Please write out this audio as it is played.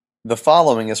The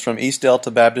following is from East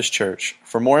Delta Baptist Church.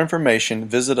 For more information,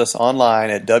 visit us online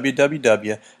at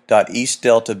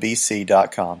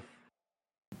www.eastdeltabc.com.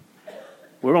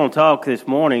 We're going to talk this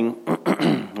morning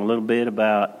a little bit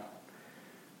about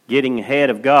getting ahead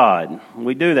of God.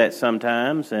 We do that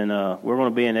sometimes, and we're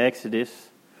going to be in Exodus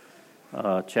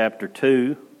chapter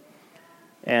 2.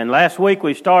 And last week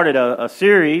we started a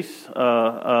series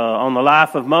on the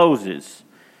life of Moses.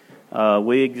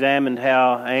 We examined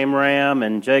how Amram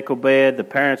and Jochebed, the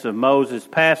parents of Moses,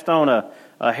 passed on a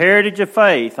heritage of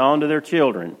faith onto their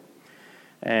children.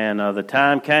 And the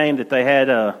time came that they had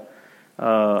to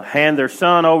hand their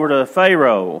son over to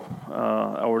Pharaoh,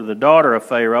 or the daughter of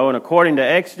Pharaoh. And according to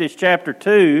Exodus chapter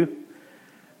 2,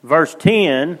 verse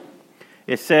 10,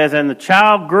 it says, "And the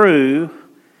child grew,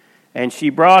 and she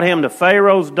brought him to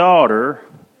Pharaoh's daughter,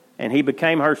 and he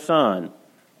became her son."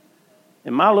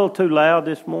 Am I a little too loud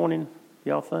this morning,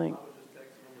 y'all think?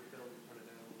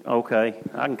 Okay,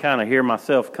 I can kind of hear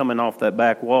myself coming off that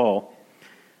back wall.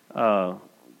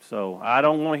 So I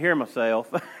don't want to hear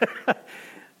myself.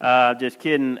 Just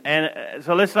kidding. And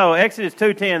so let's know, Exodus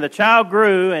 2:10, "The child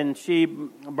grew, and she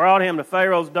brought him to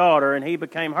Pharaoh's daughter, and he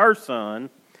became her son.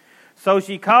 So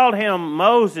she called him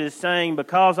Moses, saying,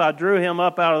 because I drew him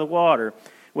up out of the water."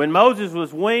 When Moses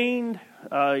was weaned,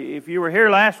 if you were here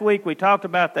last week, we talked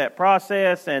about that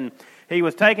process, and he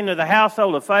was taken to the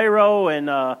household of Pharaoh, and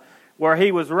where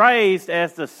he was raised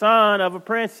as the son of a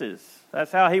princess.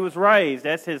 That's how he was raised.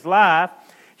 That's his life.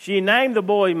 She named the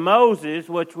boy Moses,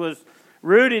 which was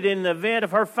rooted in the event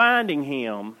of her finding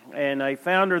him, and they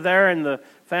found her there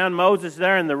found Moses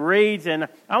there in the reeds. And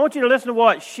I want you to listen to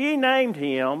what she named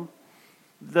him.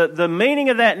 The meaning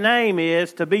of that name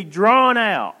is to be drawn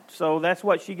out. So that's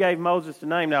what she gave Moses the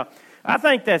name. Now, I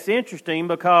think that's interesting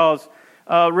because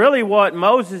really what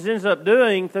Moses ends up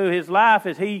doing through his life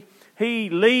is he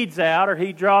leads out, or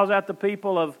he draws out the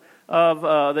people of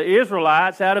the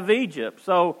Israelites out of Egypt.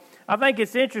 So I think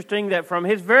it's interesting that from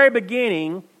his very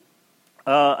beginning,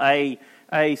 a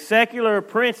secular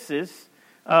princess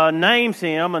names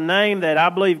him a name that I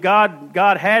believe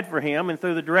God had for him, and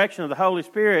through the direction of the Holy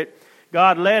Spirit,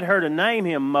 God led her to name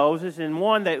him Moses, and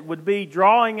one that would be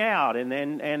drawing out, and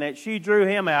that she drew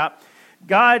him out.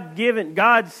 God's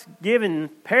given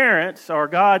parents, or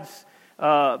God's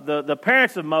the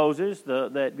parents of Moses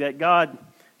that God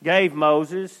gave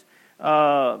Moses,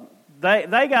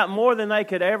 they got more than they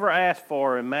could ever ask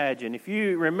for or imagine. If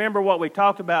you remember what we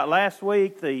talked about last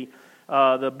week, the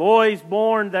boys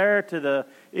born there to the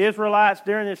Israelites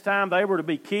during this time, they were to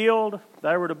be killed.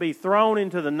 They were to be thrown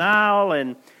into the Nile,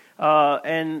 and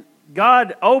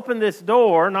God opened this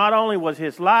door. Not only was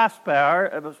his life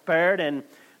spared, and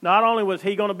not only was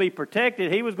he going to be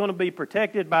protected, he was going to be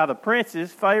protected by the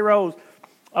princess, Pharaoh's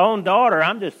own daughter.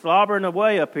 I'm just slobbering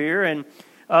away up here. And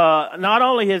not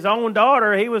only his own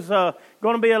daughter, he was going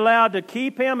to be allowed to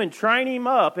keep him and train him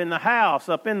up in the house,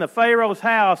 up in the Pharaoh's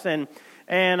house. And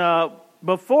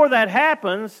before that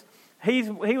happens,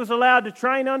 he was allowed to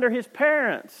train under his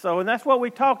parents. And that's what we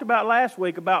talked about last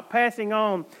week, about passing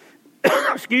on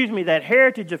that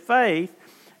heritage of faith,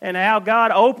 and how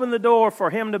God opened the door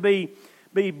for him to be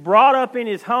brought up in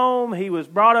his home. He was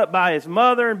brought up by his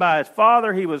mother and by his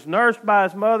father. He was nursed by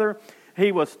his mother.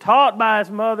 He was taught by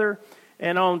his mother.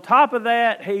 And on top of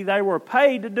that, they were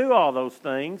paid to do all those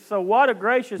things. So what a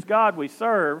gracious God we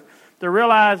serve, to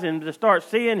realize and to start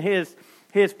seeing his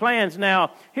plans.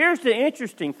 Now, here's the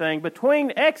interesting thing.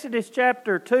 Between Exodus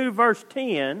chapter 2, verse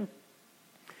 10,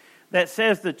 that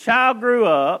says the child grew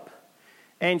up,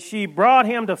 and she brought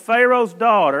him to Pharaoh's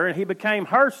daughter, and he became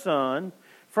her son.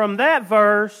 From that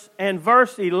verse and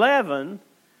verse 11,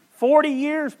 40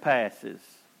 years passes.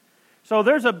 So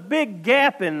there's a big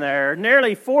gap in there.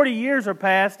 Nearly 40 years are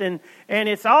passed, and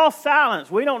it's all silence.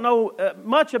 We don't know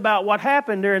much about what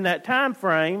happened during that time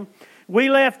frame. We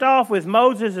left off with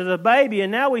Moses as a baby,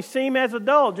 and now we see him as an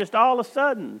adult just all of a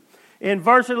sudden. In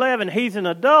verse 11, he's an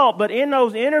adult, but in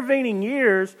those intervening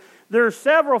years, there are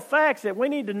several facts that we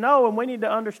need to know and we need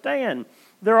to understand.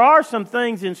 There are some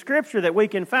things in Scripture that we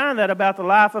can find that about the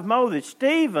life of Moses.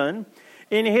 Stephen,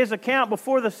 in his account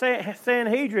before the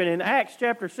Sanhedrin in Acts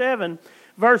chapter 7,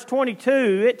 verse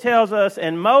 22, it tells us,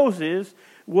 "And Moses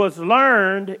was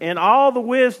learned in all the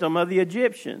wisdom of the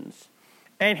Egyptians,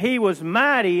 and he was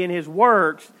mighty in his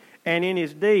works and in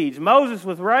his deeds." Moses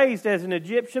was raised as an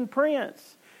Egyptian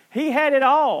prince. He had it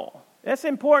all. That's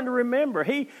important to remember.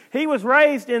 He was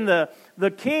raised in the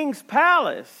king's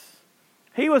palace.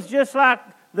 He was just like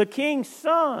the king's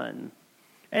son.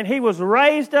 And he was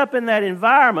raised up in that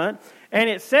environment. And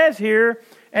it says here,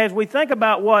 as we think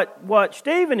about what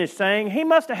Stephen is saying, he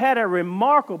must have had a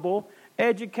remarkable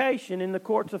education in the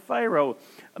courts of Pharaoh.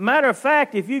 Matter of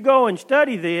fact, if you go and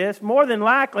study this, more than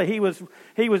likely he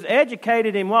was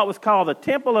educated in what was called the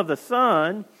Temple of the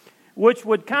Sun, which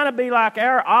would kind of be like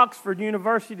our Oxford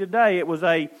University today. It was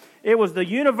the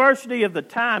university of the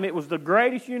time. It was the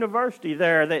greatest university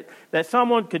there that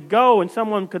someone could go and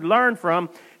someone could learn from.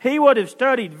 He would have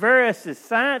studied various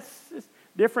sciences,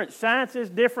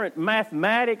 different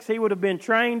mathematics he would have been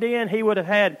trained in. He would have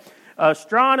had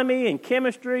astronomy and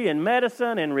chemistry and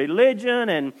medicine and religion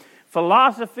and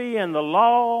philosophy and the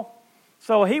law.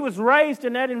 So he was raised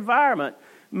in that environment.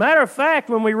 Matter of fact,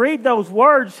 when we read those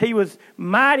words, he was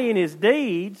mighty in his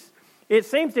deeds, it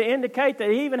seems to indicate that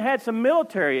he even had some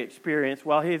military experience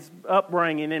while his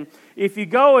upbringing. And if you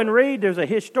go and read, there's a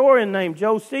historian named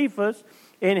Josephus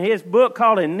in his book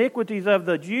called Antiquities of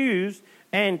the Jews,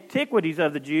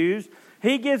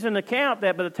 he gives an account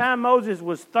that by the time Moses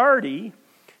was 30,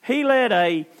 he led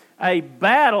a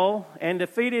battle and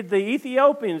defeated the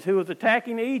Ethiopians who was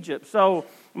attacking Egypt. So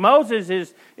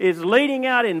Moses is leading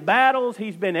out in battles.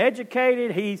 He's been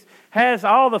educated. He has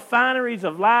all the fineries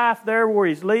of life there where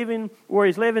he's living.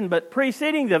 But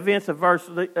preceding the events of verse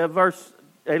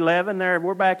 11, there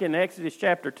we're back in Exodus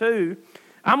chapter 2.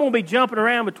 I'm going to be jumping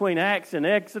around between Acts and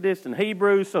Exodus and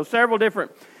Hebrews, so several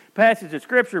different passages of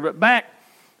Scripture. But back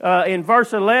in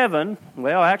verse 11,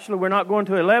 well, actually we're not going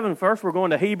to 11 first. We're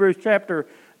going to Hebrews chapter.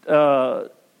 I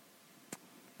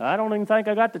don't even think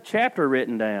I got the chapter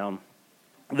written down.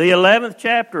 The 11th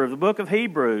chapter of the book of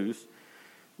Hebrews,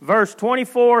 verse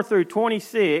 24 through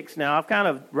 26. Now, I've kind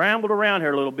of rambled around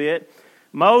here a little bit.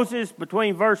 Moses,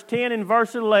 between verse 10 and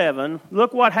verse 11,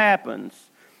 look what happens.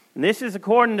 And this is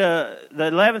according to the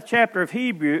 11th chapter of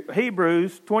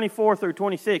Hebrews, 24 through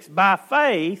 26. By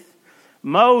faith,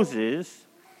 Moses,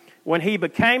 when he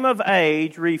became of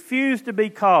age, refused to be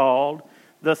called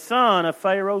the son of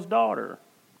Pharaoh's daughter.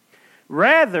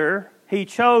 Rather, he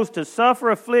chose to suffer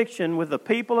affliction with the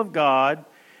people of God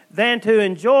than to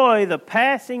enjoy the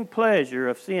passing pleasure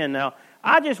of sin. Now,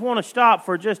 I just want to stop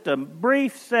for just a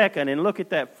brief second and look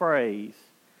at that phrase.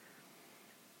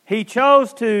 He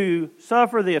chose to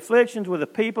suffer the afflictions with the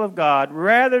people of God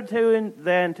rather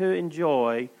than to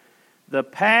enjoy the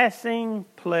passing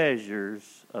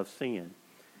pleasures of sin.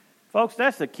 Folks,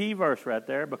 that's the key verse right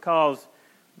there, because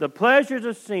the pleasures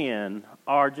of sin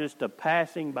are just a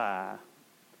passing by.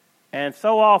 And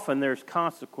so often there's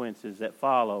consequences that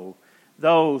follow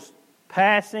those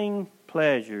passing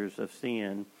pleasures of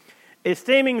sin.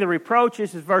 Esteeming the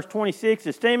reproaches, is verse 26,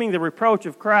 esteeming the reproach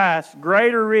of Christ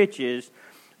greater riches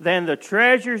than the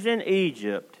treasures in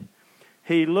Egypt,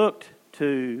 he looked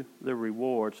to the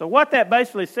reward. So what that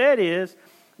basically said is,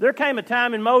 there came a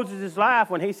time in Moses' life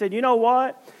when he said, you know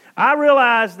what? I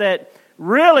realize that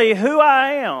really who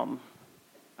I am,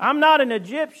 I'm not an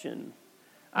Egyptian.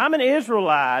 I'm an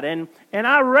Israelite, and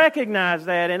I recognize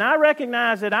that, and I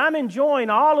recognize that I'm enjoying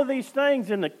all of these things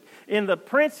in the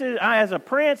princes. As a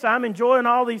prince, I'm enjoying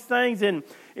all these things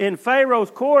in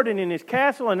Pharaoh's court and in his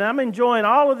castle, and I'm enjoying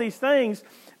all of these things.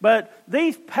 But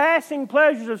these passing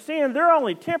pleasures of sin, they're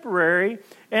only temporary,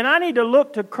 and I need to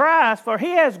look to Christ, for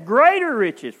he has greater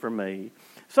riches for me.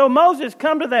 So Moses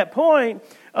come to that point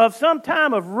of some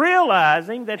time of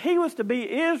realizing that he was to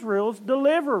be Israel's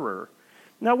deliverer.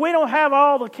 Now, we don't have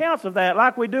all the accounts of that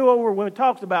like we do over when it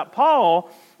talks about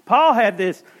Paul. Paul had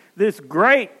this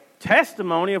great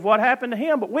testimony of what happened to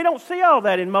him, but we don't see all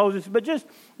that in Moses. But just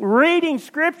reading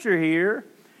Scripture here,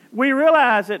 we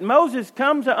realize that Moses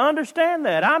comes to understand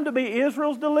that. I'm to be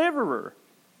Israel's deliverer.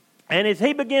 And as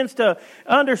he begins to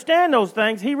understand those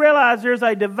things, he realizes there's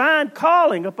a divine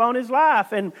calling upon his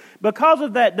life. And because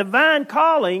of that divine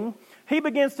calling, he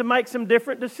begins to make some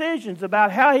different decisions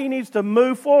about how he needs to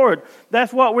move forward.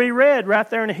 That's what we read right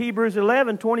there in Hebrews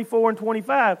 11, 24 and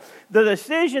 25. The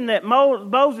decision that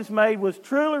Moses made was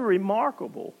truly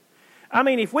remarkable. I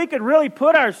mean, if we could really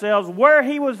put ourselves where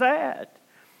he was at.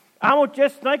 I want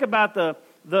just think about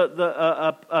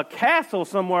a castle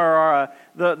somewhere, or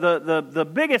the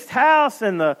biggest house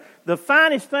and the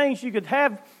finest things you could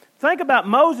have. Think about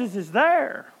Moses is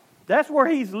there. That's where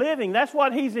he's living. That's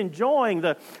what he's enjoying,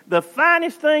 the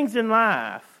finest things in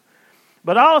life.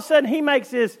 But all of a sudden he makes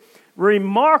this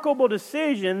remarkable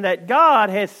decision that God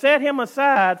has set him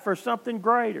aside for something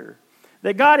greater.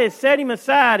 That God has set him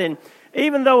aside, and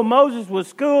even though Moses was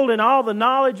schooled in all the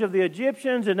knowledge of the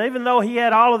Egyptians, and even though he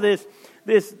had all of this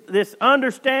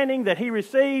understanding that he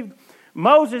received,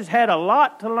 Moses had a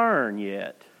lot to learn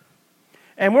yet.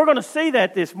 And we're going to see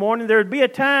that this morning. There would be a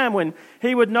time when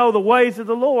he would know the ways of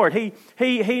the Lord. He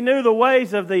knew the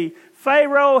ways of the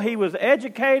Pharaoh. He was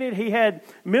educated. He had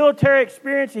military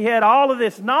experience. He had all of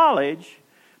this knowledge.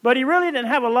 But he really didn't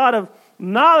have a lot of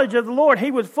knowledge of the Lord.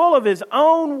 He was full of his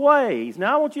own ways.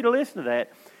 Now I want you to listen to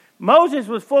that. Moses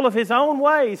was full of his own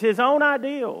ways, his own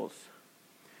ideals.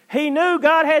 He knew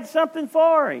God had something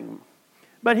for him,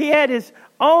 but he had his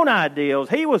own ideals.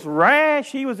 He was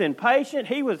rash, he was impatient,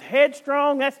 he was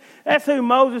headstrong. That's who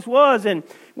Moses was. And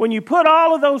when you put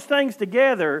all of those things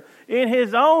together in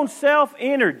his own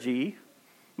self-energy,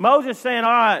 Moses saying,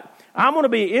 all right, I'm going to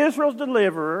be Israel's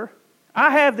deliverer.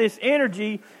 I have this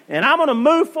energy, and I'm going to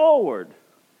move forward.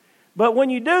 But when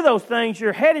you do those things,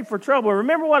 you're headed for trouble.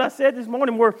 Remember what I said this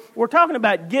morning? We're talking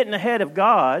about getting ahead of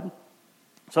God.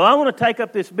 So I want to take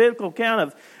up this biblical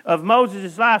account of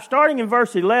Moses' life, starting in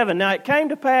verse 11. Now it came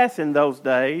to pass in those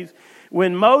days,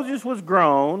 when Moses was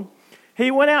grown,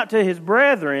 he went out to his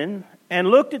brethren and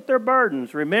looked at their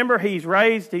burdens. Remember, he's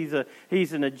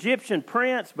an Egyptian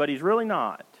prince, but he's really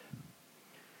not.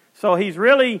 So he's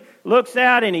really looks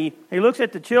out and he looks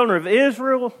at the children of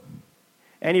Israel,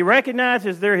 and he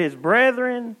recognizes they're his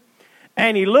brethren,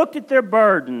 and he looked at their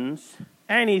burdens,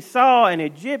 and he saw an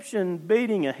Egyptian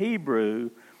beating a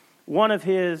Hebrew, one of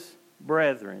his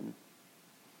brethren.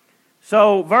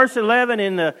 So verse 11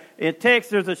 in the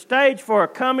text, there's a stage for a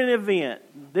coming event.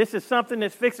 This is something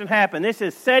that's fixing to happen. This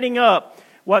is setting up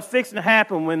what's fixing to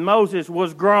happen when Moses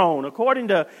was grown. According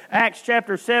to Acts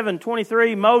chapter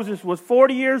 7:23, Moses was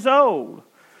 40 years old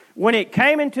when it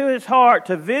came into his heart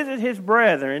to visit his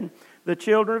brethren, the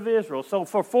children of Israel. So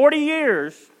for 40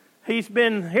 years, he's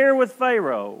been here with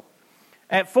Pharaoh.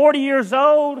 At 40 years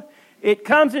old, it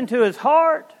comes into his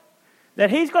heart that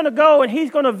he's going to go and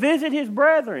he's going to visit his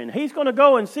brethren. He's going to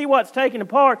go and see what's taking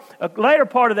apart. A later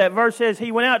part of that verse says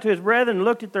he went out to his brethren and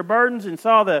looked at their burdens and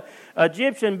saw the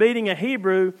Egyptian beating a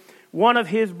Hebrew, one of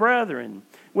his brethren.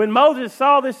 When Moses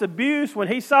saw this abuse, when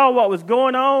he saw what was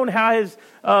going on, how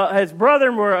his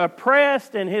brethren were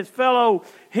oppressed and his fellow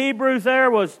Hebrews there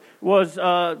was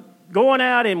going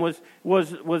out and was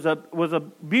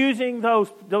abusing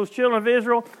those children of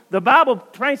Israel, the Bible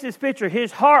paints this picture.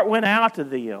 His heart went out to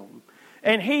them.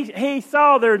 And he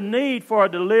saw their need for a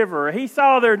deliverer. He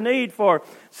saw their need for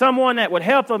someone that would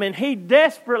help them, and he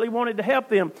desperately wanted to help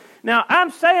them. Now, I'm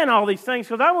saying all these things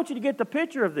because I want you to get the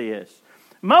picture of this.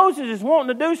 Moses is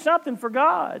wanting to do something for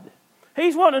God.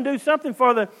 He's wanting to do something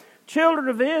for the children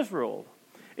of Israel.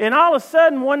 And all of a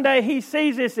sudden, one day, he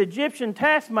sees this Egyptian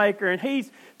taskmaker, and he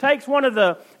takes one of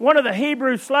the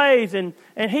Hebrew slaves, and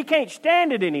he can't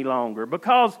stand it any longer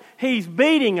because he's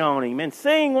beating on him and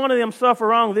seeing one of them suffer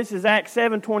wrong. This is Acts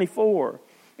 7:24.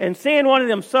 And seeing one of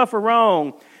them suffer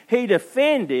wrong, he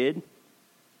defended,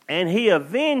 and he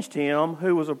avenged him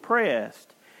who was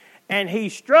oppressed. And he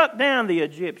struck down the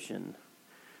Egyptian.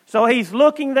 So he's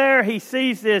looking there, he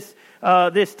sees this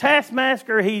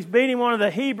taskmaster, he's beating one of the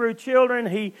Hebrew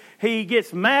children, he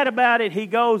gets mad about it, he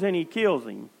goes and he kills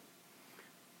him.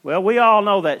 Well, we all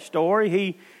know that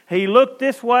story. He looked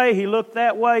this way, he looked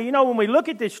that way. You know, when we look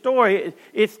at this story,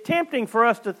 it's tempting for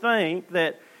us to think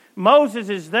that Moses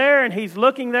is there and he's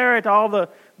looking there at all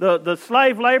the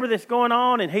slave labor that's going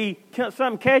on, and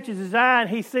something catches his eye and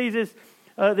he sees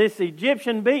this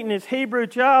Egyptian beating his Hebrew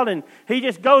child, and he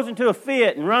just goes into a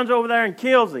fit and runs over there and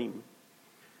kills him.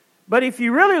 But if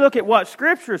you really look at what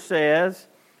Scripture says,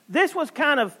 this was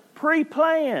kind of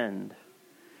pre-planned.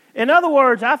 In other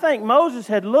words, I think Moses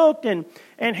had looked and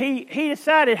he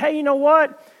decided, hey, you know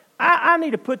what? I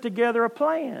need to put together a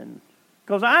plan.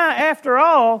 Because after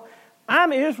all,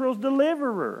 I'm Israel's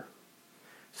deliverer.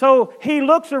 So he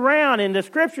looks around, and the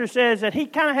Scripture says that he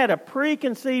kind of had a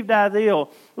preconceived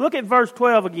ideal. Look at verse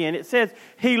 12 again. It says,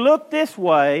 he looked this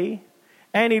way,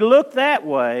 and he looked that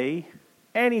way,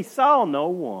 and he saw no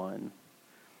one.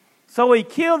 So he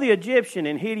killed the Egyptian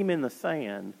and hid him in the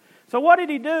sand. So what did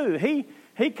he do?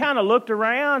 He kind of looked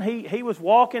around. He was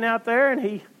walking out there, and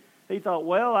he thought,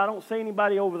 well, I don't see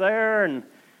anybody over there, and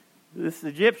this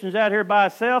Egyptian's out here by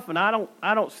himself, and I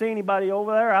don't see anybody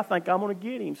over there. I think I'm going to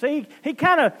get him. See,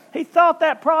 he thought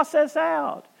that process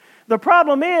out. The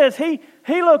problem is he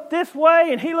looked this way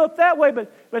and he looked that way,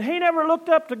 but he never looked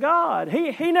up to God.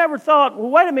 He never thought, well,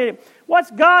 wait a minute, what's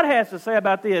God has to say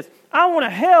about this? I want to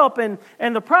help, and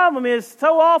the problem is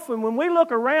so often when we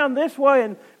look around this way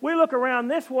and we look around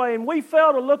this way and we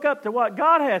fail to look up to what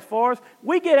God has for us,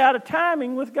 we get out of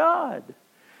timing with God.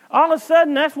 All of a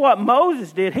sudden, that's what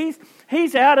Moses did.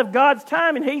 He's out of God's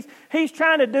time, and he's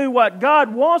trying to do what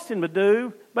God wants him to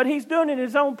do, but he's doing it in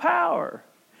his own power.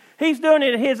 He's doing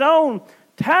it in his own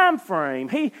time frame.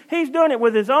 He's doing it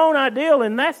with his own ideal,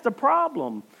 and that's the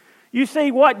problem. You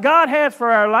see, what God has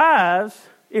for our lives,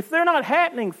 if they're not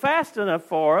happening fast enough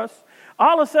for us,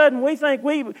 all of a sudden we think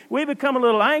we become a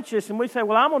little anxious, and we say,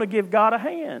 well, I'm going to give God a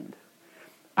hand.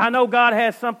 I know God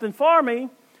has something for me.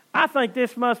 I think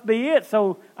this must be it,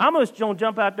 so I'm just going to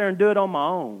jump out there and do it on my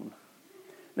own.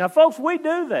 Now, folks, we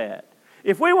do that.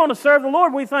 If we want to serve the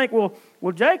Lord, we think, well,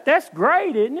 Jake, that's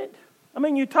great, isn't it? I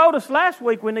mean, you told us last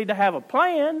week we need to have a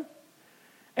plan.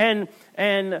 And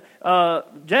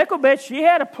Jacobette, she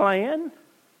had a plan.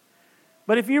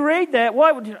 But if you read that,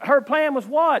 her plan was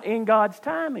what? In God's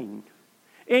timing.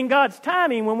 In God's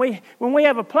timing, when we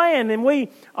have a plan, then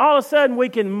all of a sudden we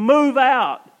can move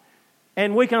out.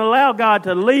 And we can allow God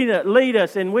to lead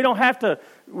us, and we don't have to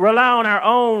rely on our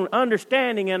own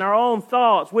understanding and our own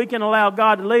thoughts. We can allow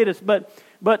God to lead us.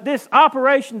 But this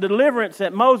Operation Deliverance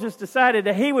that Moses decided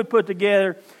that he would put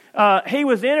together, he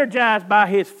was energized by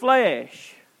his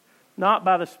flesh, not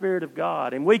by the Spirit of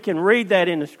God. And we can read that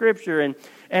in the Scripture.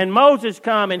 And Moses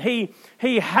come and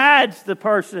he hides the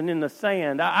person in the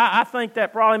sand. I think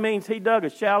that probably means he dug a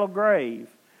shallow grave.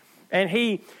 And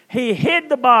he hid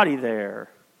the body there.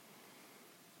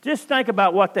 Just think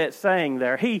about what that's saying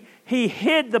there. He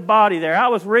hid the body there. I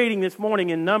was reading this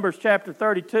morning in Numbers chapter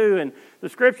 32, and the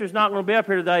Scripture's not going to be up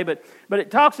here today, but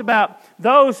it talks about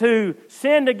those who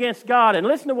sinned against God. And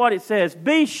listen to what it says.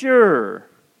 Be sure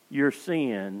your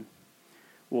sin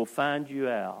will find you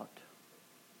out.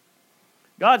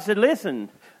 God said, listen,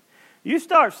 you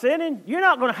start sinning, you're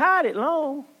not going to hide it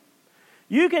long.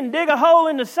 You can dig a hole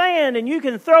in the sand and you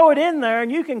can throw it in there and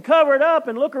you can cover it up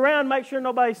and look around and make sure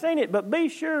nobody's seen it. But be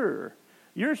sure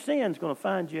your sin's going to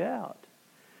find you out.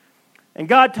 And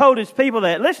God told His people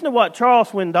that. Listen to what Charles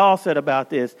Swindoll said about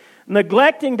this.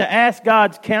 Neglecting to ask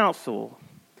God's counsel,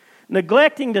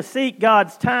 neglecting to seek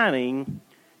God's timing,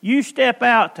 you step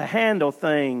out to handle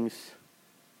things.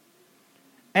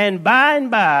 And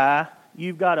by,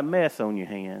 you've got a mess on your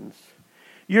hands.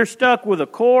 You're stuck with a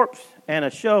corpse and a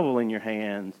shovel in your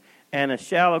hands and a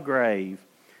shallow grave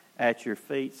at your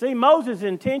feet. See, Moses'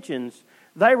 intentions,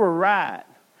 they were right.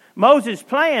 Moses'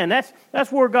 plan,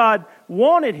 that's where God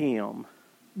wanted him.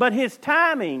 But his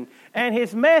timing and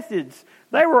his methods,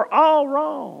 they were all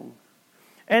wrong.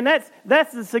 And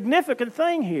that's the significant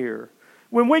thing here.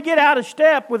 When we get out of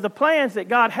step with the plans that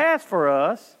God has for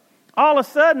us, all of a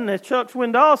sudden, as Chuck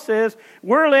Swindoll says,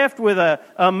 we're left with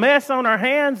a mess on our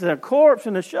hands and a corpse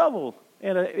and a shovel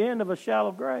at the end of a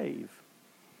shallow grave.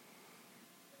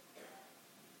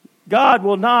 God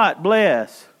will not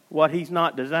bless what He's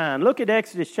not designed. Look at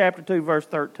Exodus chapter 2, verse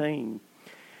 13.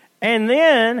 And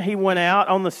then he went out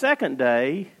on the second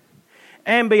day,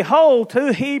 and behold,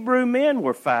 2 Hebrew men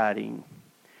were fighting.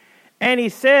 And he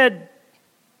said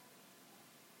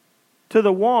to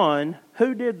the one,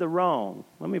 who did the wrong?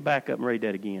 Let me back up and read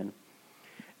that again.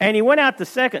 And he went out the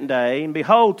second day, and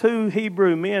behold, 2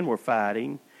 Hebrew men were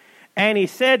fighting. And he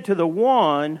said to the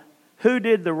one, who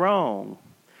did the wrong?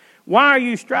 Why are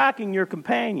you striking your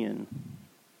companion?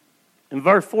 And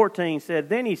verse 14 said,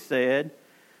 then he said,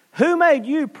 who made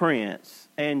you prince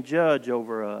and judge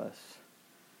over us?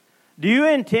 Do you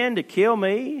intend to kill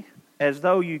me as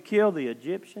though you killed the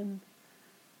Egyptian?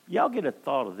 Y'all get a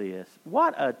thought of this.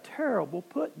 What a terrible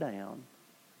put down.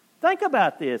 Think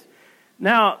about this.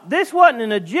 Now, this wasn't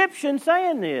an Egyptian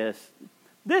saying this.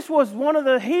 This was one of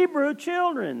the Hebrew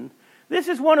children. This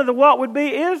is one of the what would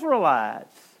be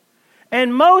Israelites.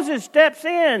 And Moses steps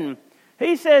in.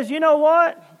 He says, you know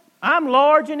what? I'm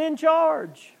large and in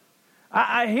charge.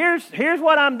 Here's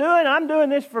what I'm doing. I'm doing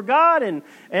this for God, and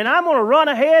I'm going to run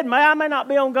ahead. I may not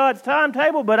be on God's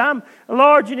timetable, but I'm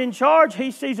large and in charge.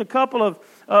 He sees a couple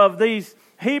of these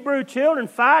Hebrew children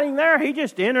fighting there. He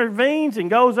just intervenes and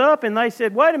goes up, and they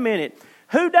said, wait a minute,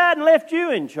 who died and left you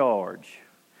in charge?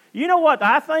 You know what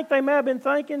I think they may have been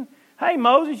thinking? Hey,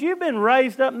 Moses, you've been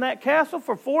raised up in that castle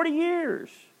for 40 years.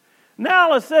 Now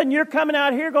all of a sudden you're coming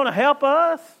out here going to help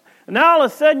us? Now all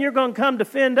of a sudden you're going to come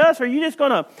defend us? Or are you just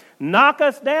going to knock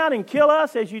us down and kill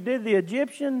us as you did the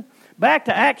Egyptian? Back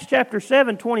to Acts chapter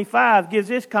 7:25 gives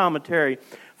this commentary.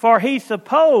 For he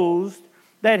supposed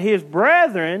that his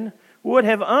brethren would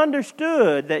have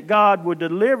understood that God would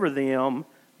deliver them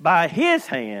by his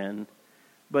hand,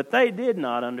 but they did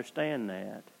not understand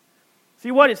that.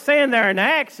 See, what it's saying there in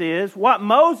Acts is what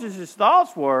Moses'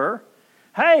 thoughts were.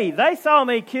 Hey, they saw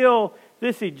me kill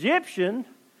this Egyptian.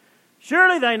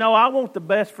 Surely they know I want the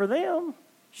best for them.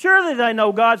 Surely they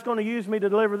know God's going to use me to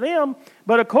deliver them.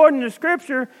 But according to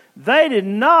Scripture, they did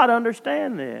not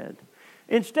understand that.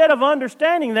 Instead of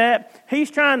understanding that,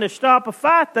 he's trying to stop a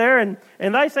fight there, and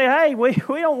they say, hey, we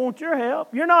don't want your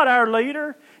help. You're not our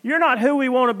leader. You're not who we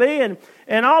want to be.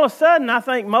 And all of a sudden, I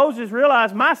think Moses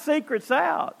realized, my secret's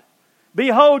out.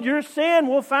 Behold, your sin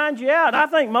will find you out. I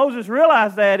think Moses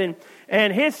realized that,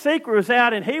 and his secret was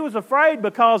out, and he was afraid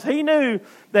because he knew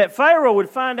that Pharaoh would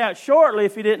find out shortly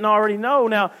if he didn't already know.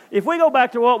 Now, if we go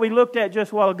back to what we looked at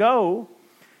just a while ago,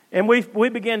 and we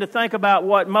begin to think about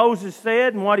what Moses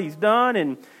said and what he's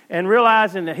done, and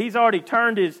realizing that he's already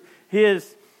turned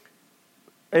his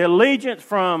allegiance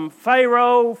from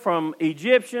Pharaoh, from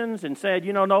Egyptians, and said,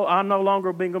 no, I'm no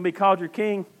longer going to be called your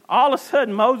king. All of a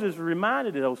sudden, Moses was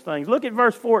reminded of those things. Look at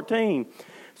verse 14.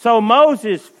 So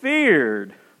Moses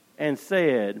feared and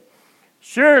said,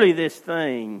 surely this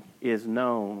thing is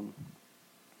known.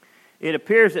 It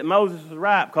appears that Moses was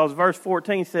right because verse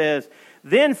 14 says,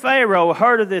 then Pharaoh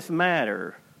heard of this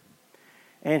matter,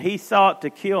 and he sought to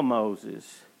kill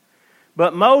Moses.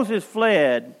 But Moses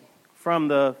fled from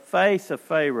the face of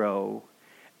Pharaoh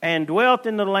and dwelt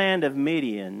in the land of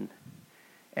Midian,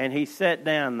 and he sat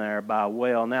down there by a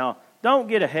well. Now, don't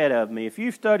get ahead of me. If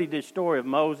you've studied this story of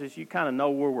Moses, you kind of know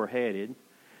where we're headed.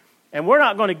 And we're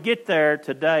not going to get there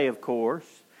today, of course,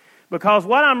 because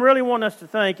what I'm really wanting us to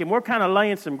think, and we're kind of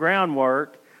laying some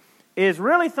groundwork, is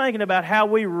really thinking about how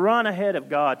we run ahead of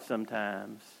God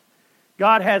sometimes.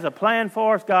 God has a plan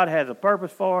for us. God has a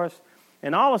purpose for us.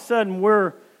 And all of a sudden,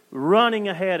 we're running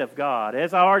ahead of God.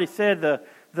 As I already said,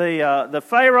 the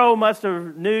Pharaoh must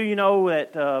have knew,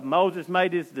 that Moses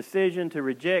made his decision to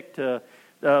reject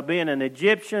being an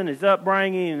Egyptian, his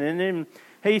upbringing, and then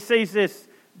he sees this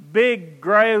big,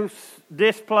 gross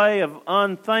display of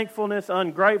unthankfulness,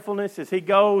 ungratefulness as he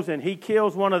goes and he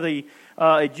kills one of the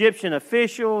Egyptian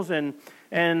officials,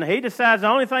 and he decides the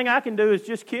only thing I can do is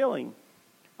just kill him.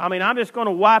 I mean, I'm just going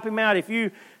to wipe him out. If you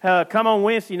come on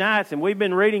Wednesday nights, and we've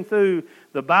been reading through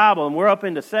the Bible, and we're up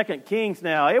into 2 Kings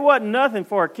now, it wasn't nothing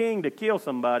for a king to kill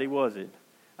somebody, was it?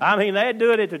 I mean, they'd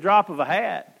do it at the drop of a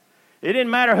hat. It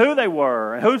didn't matter who they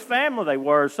were and whose family they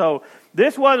were. So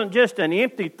this wasn't just an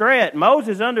empty threat.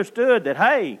 Moses understood that,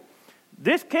 hey,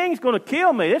 this king's going to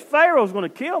kill me. This Pharaoh's going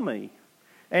to kill me.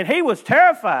 And he was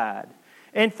terrified.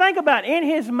 And think about in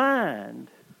his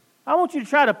mind, I want you to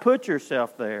try to put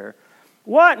yourself there.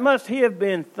 What must he have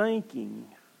been thinking?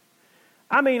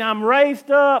 I mean, I'm raised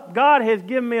up. God has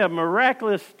given me a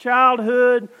miraculous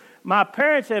childhood. My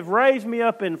parents have raised me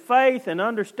up in faith and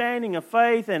understanding of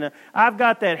faith, and I've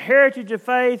got that heritage of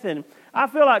faith, and I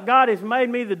feel like God has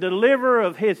made me the deliverer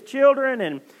of His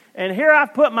children, and here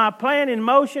I've put my plan in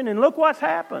motion, and look what's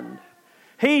happened.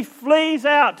 He flees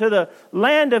out to the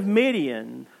land of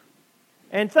Midian,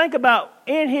 and think about,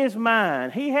 in his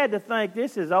mind, he had to think,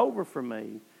 this is over for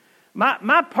me.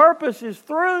 My purpose is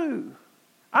through.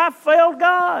 I failed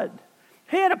God.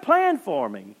 He had a plan for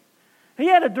me. He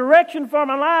had a direction for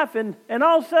my life, and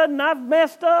all of a sudden I've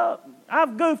messed up.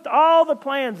 I've goofed all the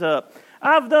plans up.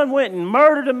 I've went and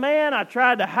murdered a man. I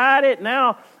tried to hide it.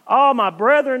 Now all my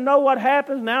brethren know what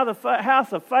happens. Now the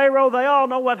house of Pharaoh, they all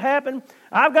know what happened.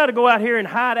 I've got to go out here and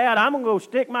hide out. I'm going to go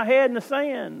stick my head in the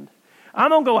sand. I'm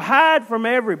going to go hide from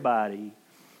everybody.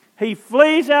 He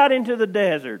flees out into the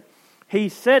desert. He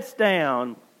sits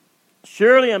down,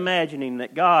 surely imagining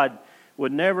that God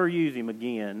would never use him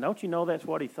again. Don't you know that's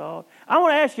what he thought? I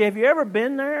want to ask you, have you ever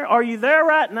been there? Are you there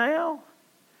right now?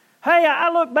 Hey,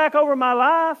 I look back over my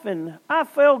life and I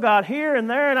failed God here and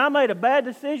there, and I made a bad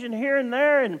decision here and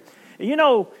there, and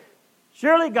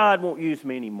surely God won't use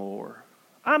me anymore.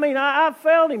 I mean, I've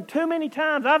failed Him too many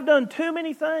times. I've done too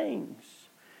many things.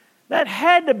 That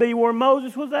had to be where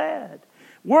Moses was at.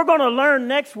 We're going to learn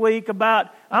next week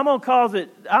about, I'm going to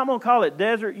call it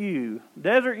Desert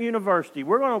University.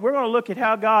 We're going to look at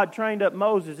how God trained up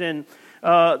Moses in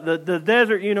the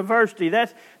Desert University.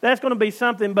 That's going to be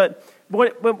something. But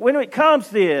when it comes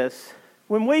to this,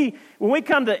 when we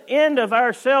come to the end of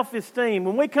our self-esteem,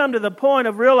 when we come to the point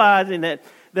of realizing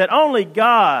that only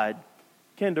God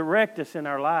can direct us in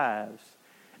our lives,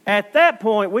 at that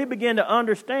point we begin to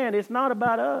understand it's not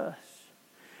about us.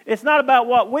 It's not about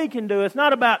what we can do. It's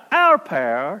not about our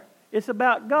power. It's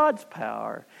about God's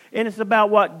power. And it's about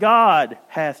what God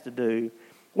has to do.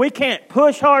 We can't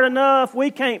push hard enough. We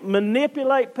can't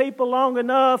manipulate people long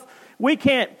enough. We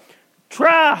can't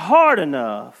try hard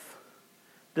enough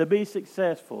to be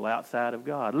successful outside of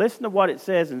God. Listen to what it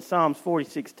says in Psalms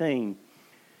 40:16.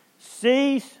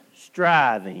 Cease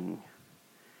striving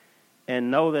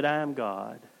and know that I am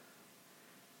God.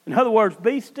 In other words,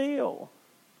 be still.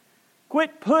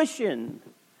 Quit pushing.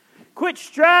 Quit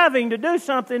striving to do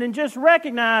something and just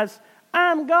recognize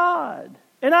I'm God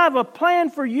and I have a plan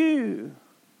for you.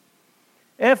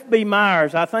 F.B.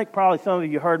 Myers, I think probably some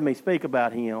of you heard me speak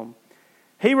about him.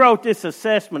 He wrote this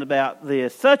assessment about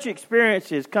this. Such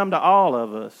experiences come to all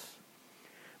of us.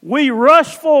 We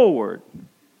rush forward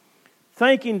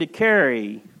thinking to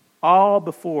carry all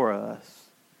before us.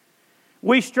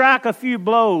 We strike a few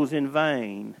blows in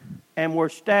vain, and we're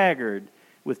staggered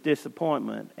with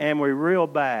disappointment, and we reel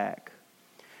back.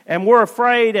 And we're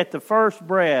afraid at the first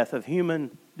breath of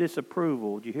human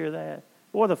disapproval. Did you hear that?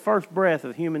 Or the first breath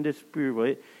of human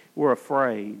disapproval, we're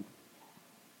afraid.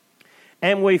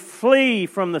 And we flee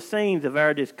from the scenes of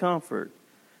our discomfort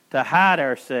to hide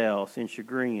ourselves in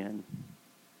chagrin.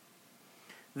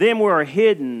 Then we're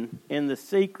hidden in the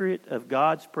secret of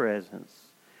God's presence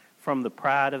from the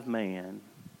pride of man.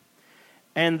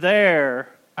 And there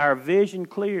our vision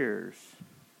clears,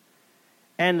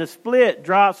 and the split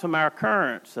drops from our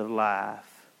currents of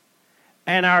life,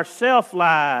 and our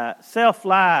self-life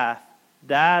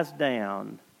dies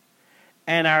down,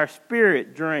 and our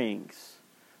spirit drinks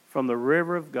from the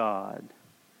river of God,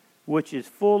 which is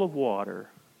full of water,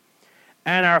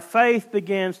 and our faith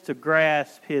begins to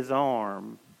grasp His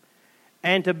arm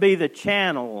and to be the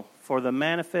channel for the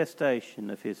manifestation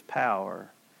of His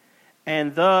power.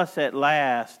 And thus, at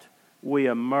last, we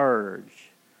emerge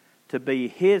to be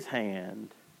His hand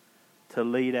to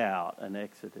lead out an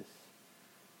exodus.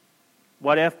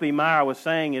 What F.B. Meyer was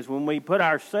saying is when we put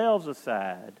ourselves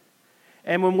aside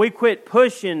and when we quit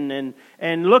pushing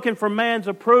and looking for man's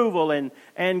approval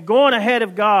and going ahead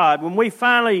of God, when we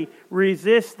finally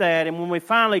resist that and when we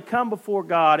finally come before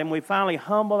God and we finally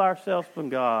humble ourselves from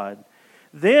God,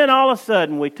 then all of a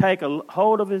sudden we take a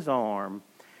hold of His arm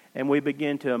and we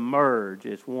begin to emerge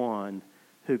as one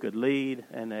who could lead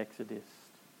an exodus.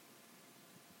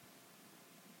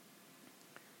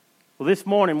 Well, this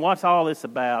morning, what's all this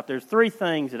about? There's three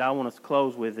things that I want us to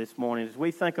close with this morning as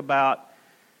we think about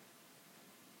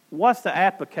what's the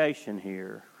application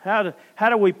here. How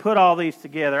do we put all these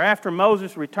together? After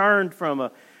Moses returned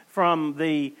from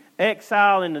the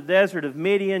exile in the desert of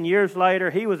Midian, years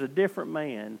later, he was a different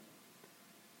man.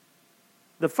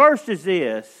 The first is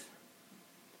this: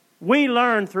 we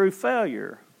learn through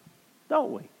failure,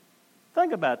 don't we?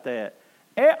 Think about that.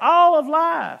 All of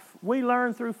life, we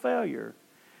learn through failure.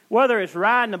 Whether it's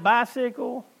riding a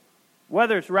bicycle,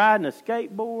 whether it's riding a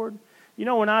skateboard. You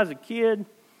know, when I was a kid,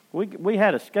 we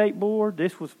had a skateboard.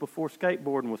 This was before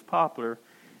skateboarding was popular.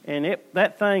 And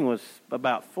that thing was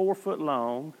about 4 foot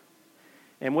long.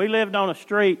 And we lived on a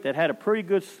street that had a pretty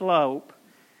good slope.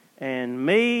 And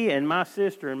me and my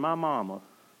sister and my mama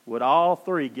would all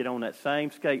three get on that same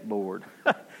skateboard.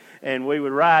 And we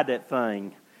would ride that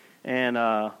thing. And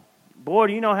boy,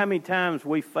 do you know how many times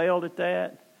we failed at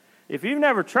that? If you've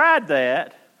never tried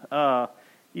that,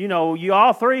 you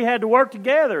all three had to work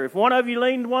together. If one of you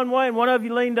leaned one way and one of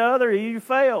you leaned the other, you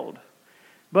failed.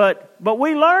 But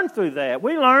we learned through that.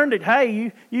 We learned that,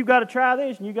 hey, you've got to try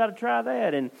this and you've got to try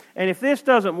that. And if this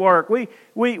doesn't work,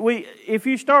 if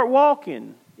you start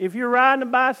walking, if you're riding a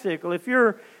bicycle, if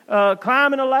you're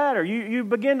climbing a ladder, you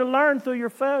begin to learn through your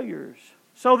failures.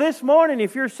 So this morning,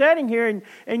 if you're sitting here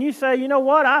and you say, you know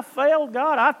what, I failed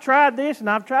God. I've tried this and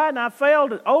I've tried and I've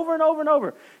failed over and over and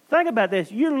over. Think about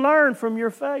this. You learn from your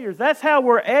failures. That's how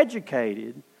we're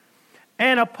educated.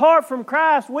 And apart from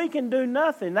Christ, we can do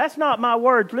nothing. That's not my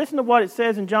words. Listen to what it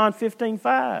says in John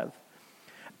 15:5.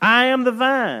 I am the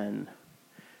vine.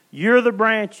 You're the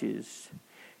branches.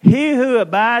 He who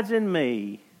abides in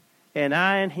me and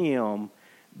I in him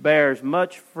bears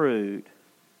much fruit.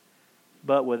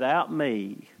 But without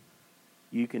me,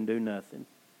 you can do nothing.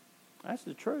 That's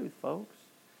the truth, folks.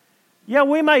 Yeah,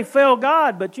 we may fail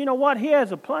God, but you know what? He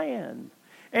has a plan.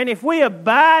 And if we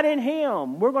abide in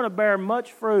Him, we're going to bear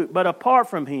much fruit. But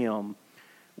apart from Him,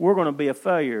 we're going to be a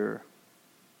failure.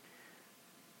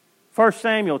 1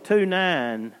 Samuel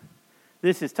 2:9,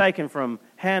 this is taken from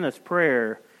Hannah's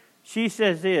prayer. She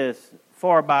says this,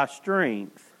 for by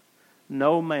strength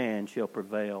no man shall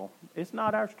prevail. It's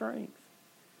not our strength,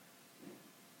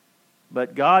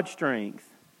 but God's strength.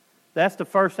 That's the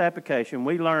first application.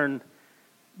 We learn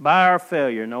by our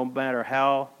failure, no matter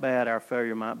how bad our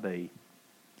failure might be.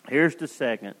 Here's the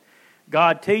second.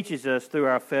 God teaches us through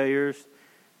our failures,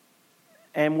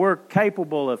 and we're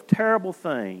capable of terrible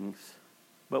things,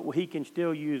 but He can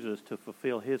still use us to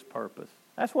fulfill His purpose.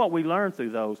 That's what we learn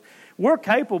through those. We're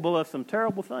capable of some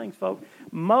terrible things, folks.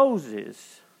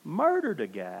 Moses murdered a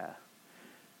guy.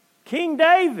 King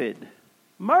David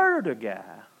murdered a guy.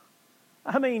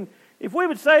 I mean, if we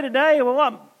would say today,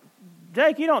 well,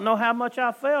 Jake, you don't know how much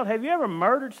I failed. Have you ever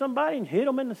murdered somebody and hit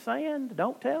them in the sand?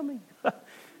 Don't tell me.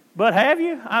 But have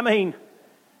you? I mean,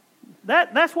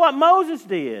 that's what Moses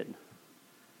did.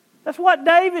 That's what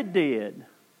David did.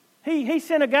 He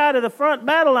sent a guy to the front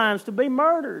battle lines to be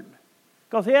murdered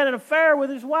because he had an affair with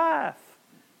his wife.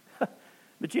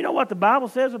 But you know what the Bible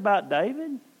says about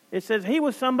David? It says he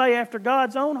was somebody after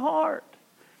God's own heart.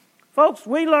 Folks,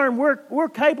 we learn we're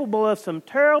capable of some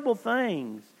terrible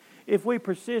things if we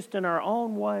persist in our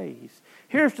own ways.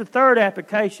 Here's the third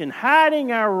application.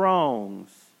 Hiding our wrongs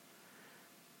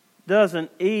doesn't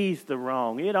ease the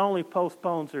wrong. It only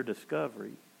postpones their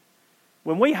discovery.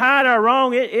 When we hide our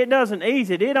wrong, it doesn't ease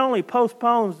it. It only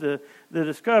postpones the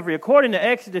discovery. According to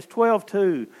Exodus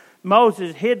 12:2,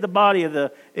 Moses hid the body of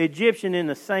the Egyptian in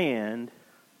the sand,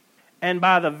 and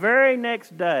by the very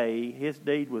next day, his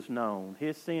deed was known.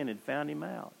 His sin had found him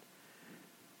out.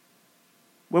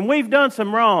 When we've done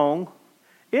some wrong,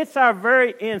 it's our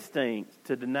very instinct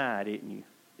to deny it,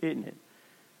 isn't it?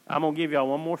 I'm going to give y'all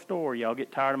one more story. Y'all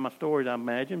get tired of my stories, I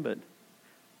imagine, but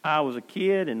I was a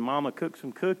kid and Mama cooked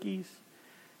some cookies,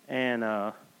 and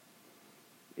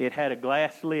it had a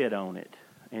glass lid on it.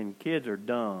 And kids are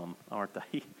dumb, aren't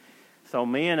they? So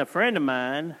me and a friend of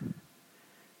mine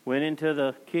went into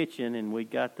the kitchen and we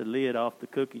got the lid off the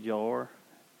cookie jar,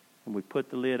 and we put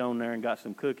the lid on there and got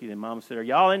some cookies. And Mama said, "Are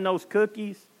y'all in those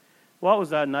cookies?" What was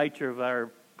the nature of our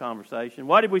conversation?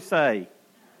 What did we say?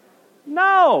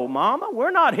 "No, Mama,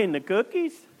 we're not in the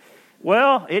cookies."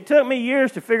 Well, it took me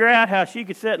years to figure out how she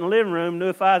could sit in the living room and knew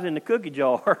if I was in the cookie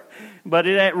jar. But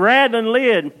that rattling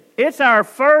lid, it's our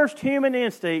first human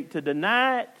instinct to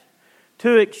deny it,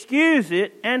 to excuse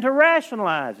it, and to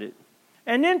rationalize it,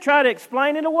 and then try to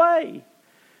explain it away.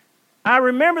 I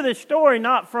remember this story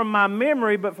not from my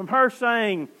memory, but from her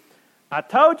saying, "I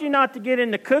told you not to get in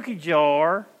the cookie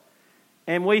jar."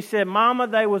 And we said, "Mama,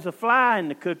 there was a fly in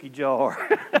the cookie jar."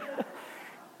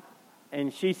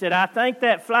 And she said, "I think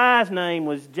that fly's name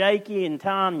was Jakey and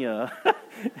Tanya."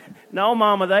 "No,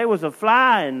 Mama, there was a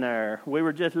fly in there. We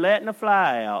were just letting a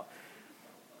fly out."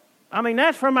 I mean,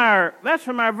 that's from our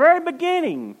very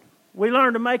beginning. We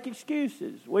learn to make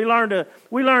excuses. We learn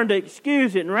to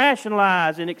excuse it and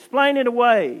rationalize and explain it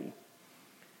away.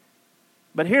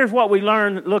 But here's what we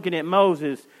learn looking at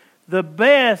Moses. The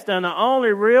best and the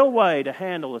only real way to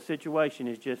handle a situation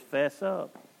is just fess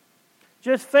up.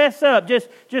 Just fess up.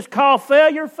 Just call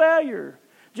failure, failure.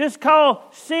 Just call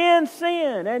sin,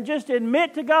 sin. And just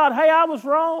admit to God, "Hey, I was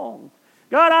wrong.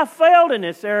 God, I failed in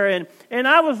this area, and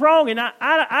I was wrong, and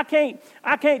I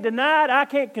can't deny it. I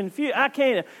can't confuse. I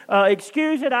can't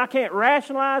excuse it. I can't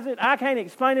rationalize it. I can't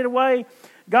explain it away.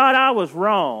 God, I was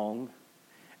wrong,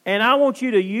 and I want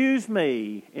you to use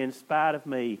me in spite of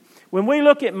me." When we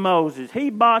look at Moses, he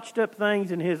botched up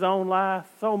things in his own life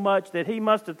so much that he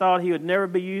must have thought he would never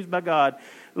be used by God.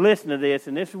 Listen to this,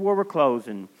 and this is where we're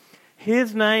closing.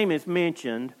 His name is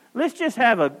mentioned. Let's just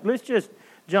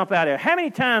jump out here. How many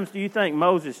times do you think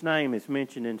Moses' name is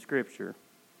mentioned in Scripture?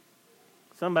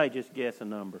 Somebody just guess a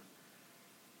number.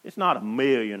 It's not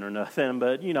 1,000,000 or nothing,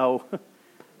 but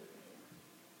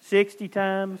 60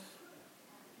 times?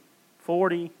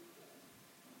 40?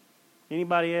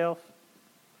 Anybody else?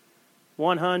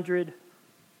 100?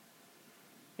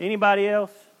 Anybody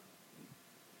else?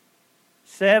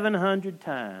 700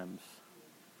 times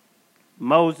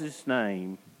Moses'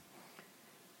 name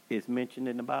is mentioned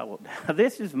in the Bible. Now,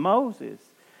 this is Moses,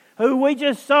 who we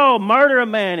just saw murder a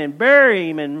man and bury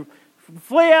him and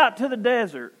flee out to the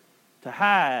desert to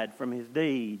hide from his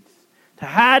deeds, to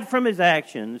hide from his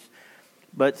actions.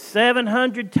 But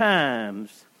 700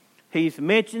 times he's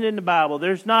mentioned in the Bible.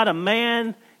 There's not a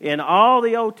man in all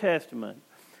the Old Testament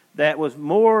that was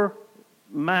more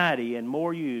mighty and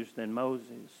more used than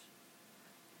Moses.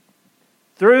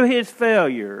 Through his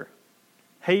failure,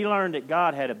 he learned that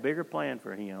God had a bigger plan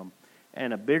for him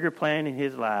and a bigger plan in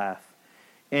his life.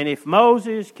 And if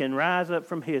Moses can rise up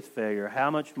from his failure,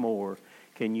 how much more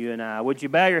can you and I? Would you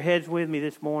bow your heads with me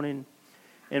this morning?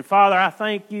 And Father, I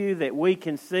thank you that we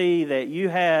can see that you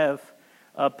have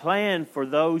a plan for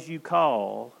those you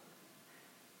call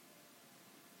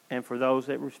and for those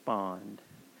that respond.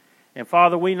 And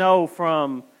Father, we know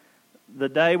from the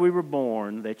day we were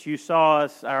born that you saw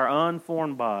us, our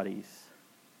unformed bodies,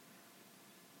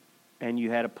 and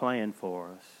you had a plan for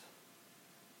us.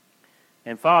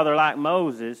 And Father, like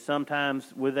Moses,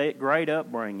 sometimes with a great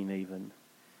upbringing even,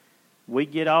 we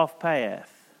get off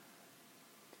path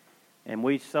and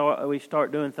we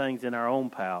start doing things in our own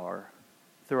power,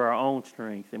 through our own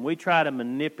strength. And we try to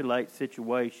manipulate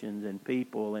situations and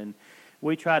people, and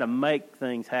we try to make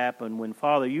things happen when,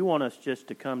 Father, you want us just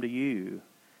to come to you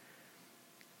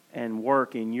and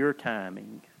work in your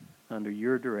timing, under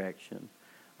your direction,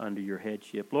 under your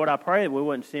headship. Lord, I pray that we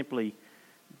wouldn't simply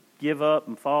give up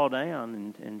and fall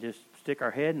down and just stick our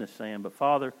head in the sand. But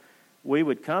Father, we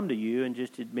would come to you and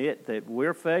just admit that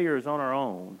we're failures on our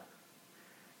own,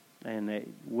 and that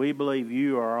we believe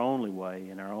you are our only way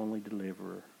and our only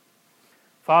deliverer.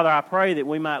 Father, I pray that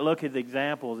we might look at the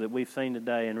examples that we've seen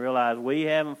today and realize we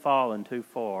haven't fallen too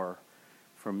far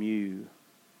from you,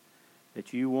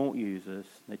 that you won't use us,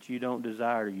 that you don't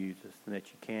desire to use us, and that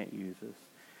you can't use us.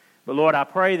 But Lord, I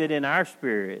pray that in our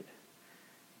spirit,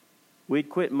 we'd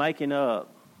quit making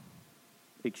up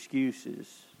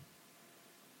excuses,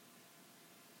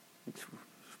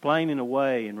 explaining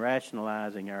away and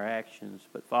rationalizing our actions.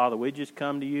 But Father, we just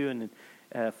come to you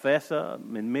and fess up,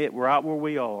 admit right where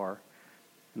we are.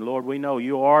 And Lord, we know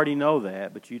you already know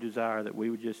that, but you desire that we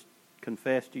would just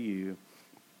confess to you.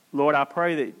 Lord, I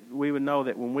pray that we would know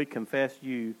that when we confess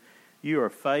you, you are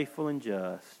faithful and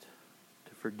just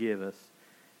to forgive us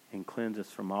and cleanse us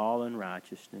from all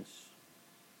unrighteousness.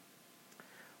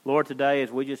 Lord, today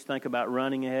as we just think about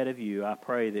running ahead of you, I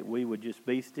pray that we would just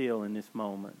be still in this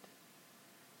moment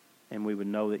and we would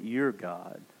know that you're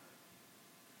God,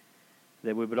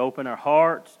 that we would open our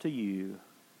hearts to you,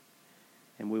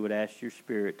 and we would ask your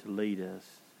Spirit to lead us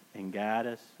and guide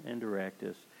us and direct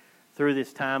us through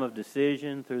this time of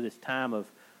decision, through this time of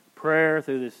prayer,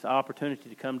 through this opportunity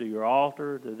to come to your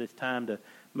altar, through this time to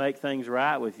make things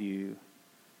right with you.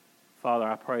 Father,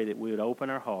 I pray that we would open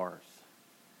our hearts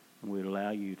and we would allow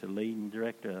you to lead and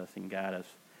direct us and guide us.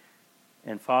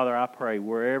 And Father, I pray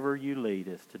wherever you lead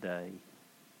us today,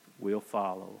 we'll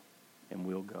follow and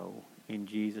we'll go. In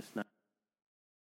Jesus' name.